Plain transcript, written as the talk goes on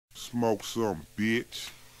Smoke some, bitch.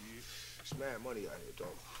 It's mad money out here,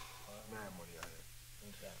 dog. Mad money out here. No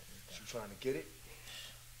doubt. You trying to get it?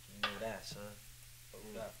 You know that, son. No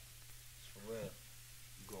doubt. It's for real.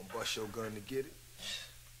 You gonna bust your gun to get it?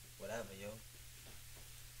 Whatever, yo.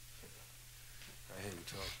 I hear you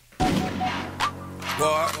talking.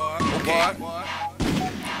 What?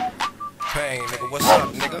 Payne, nigga, what's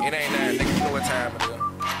up, nigga? It ain't that, nigga. You know what time it is.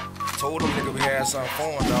 Told them, nigga, we had something for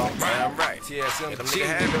him, dog. Damn right. TSM, them nigga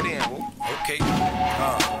had it then, bro. Okay.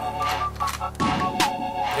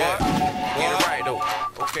 Yeah. Get it right, though.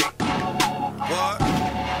 Okay. What?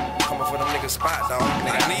 Coming for them niggas spot, dog.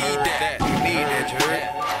 Nigga, I need that. You need that, you heard?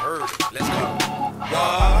 I heard it. Let's go.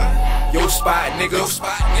 What? Your spot, nigga.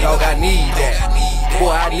 Dog, I need that. Boy,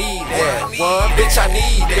 I need that. What? Bitch, I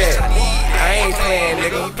need that. I ain't playing,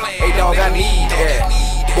 nigga. Hey, dog, I need that.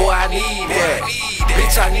 Boy, I need that.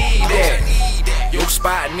 Bitch, I need that. Your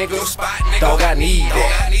spot, nigga. Dog, I need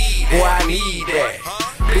that. Boy, I need that.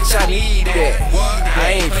 Bitch, I need that.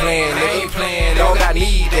 I ain't playing, nigga. Dog, I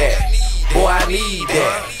need that. Boy, I need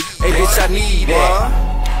that. Hey, bitch, I need that.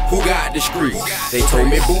 Who got the streets? They told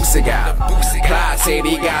me Boosie got him. Clyde said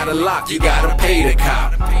he got a lock, you gotta pay the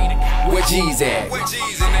cop. Where G's at?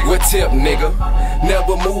 What tip, nigga?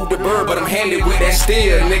 Never moved the bird, but I'm handy with that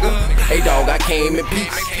steel, nigga. Hey dog, I came in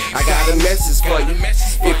peace. I got a message for you.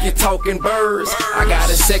 If you're talking birds, I got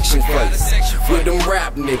a section for you. With them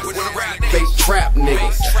rap niggas, fake trap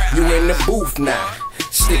niggas. You in the booth now.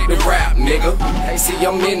 Stick to rap, nigga. Hey, see,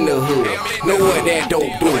 I'm in the hood. Know what that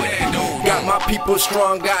dope doing. Got my people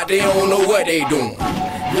strung out, they don't know what they doing.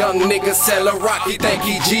 Young nigga sell a rock, he think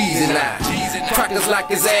he Jeezy now. Crackers lock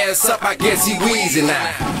his ass up, I guess he wheezing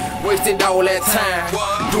now. Wasted all that time,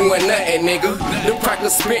 doing nothing, nigga. The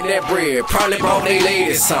crackers spent that bread, probably bought they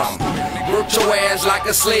lady something. Worked your ass like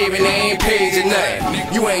a slave and they ain't paid you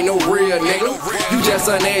nothing. You ain't no real nigga, you just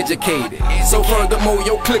uneducated. So furthermore,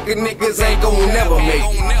 your clique of niggas ain't gon' never make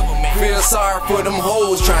it. Feel sorry for them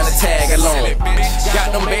hoes trying to tag along.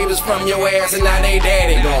 Got them babies from your ass and now they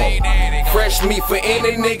daddy gone. Fresh meat for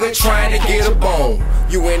any nigga trying to get a bone.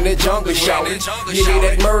 You in the jungle shouting, you hear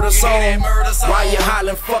that murder song? Why you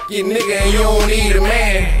hollering fuck your nigga and you don't need a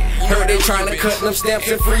man? Heard they trying to cut them stamps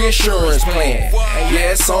and free insurance plan. And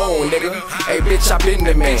yeah, it's on, nigga. Hey bitch, I been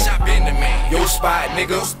the man. Your spot,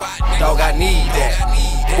 nigga. Dog, I need that.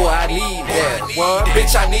 Boy, I need that. What?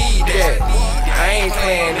 Bitch, I need that. I ain't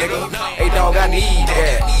playing, nigga. Hey dog, I need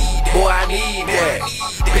that. Boy, I need that.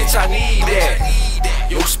 Bitch, I need that.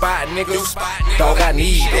 Your spot, nigga. Dog, I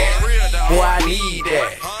need that. Boy, I need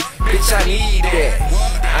that. Bitch, I need that.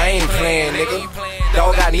 I ain't playing, nigga.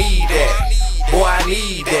 Dog, I need that. Boy, I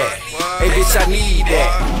need that. Hey, bitch, I need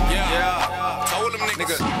that. Yeah, told them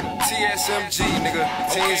nigga. TSMG, nigga.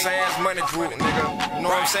 Team Sands Money Group, nigga. You know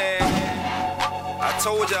what I'm saying? I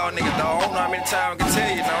told y'all, nigga, dog. I don't know how many times I can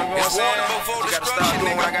tell you, dog. You know what I'm saying? You gotta stop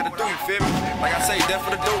doing what I gotta do, you feel me? Like I say, death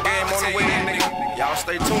for the dope game on the way in, nigga. Y'all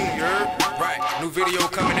stay tuned, you heard? Right. New video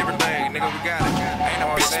coming every day, nigga. We got it. Ain't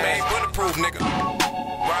no what I'm saying? Bulletproof, nigga.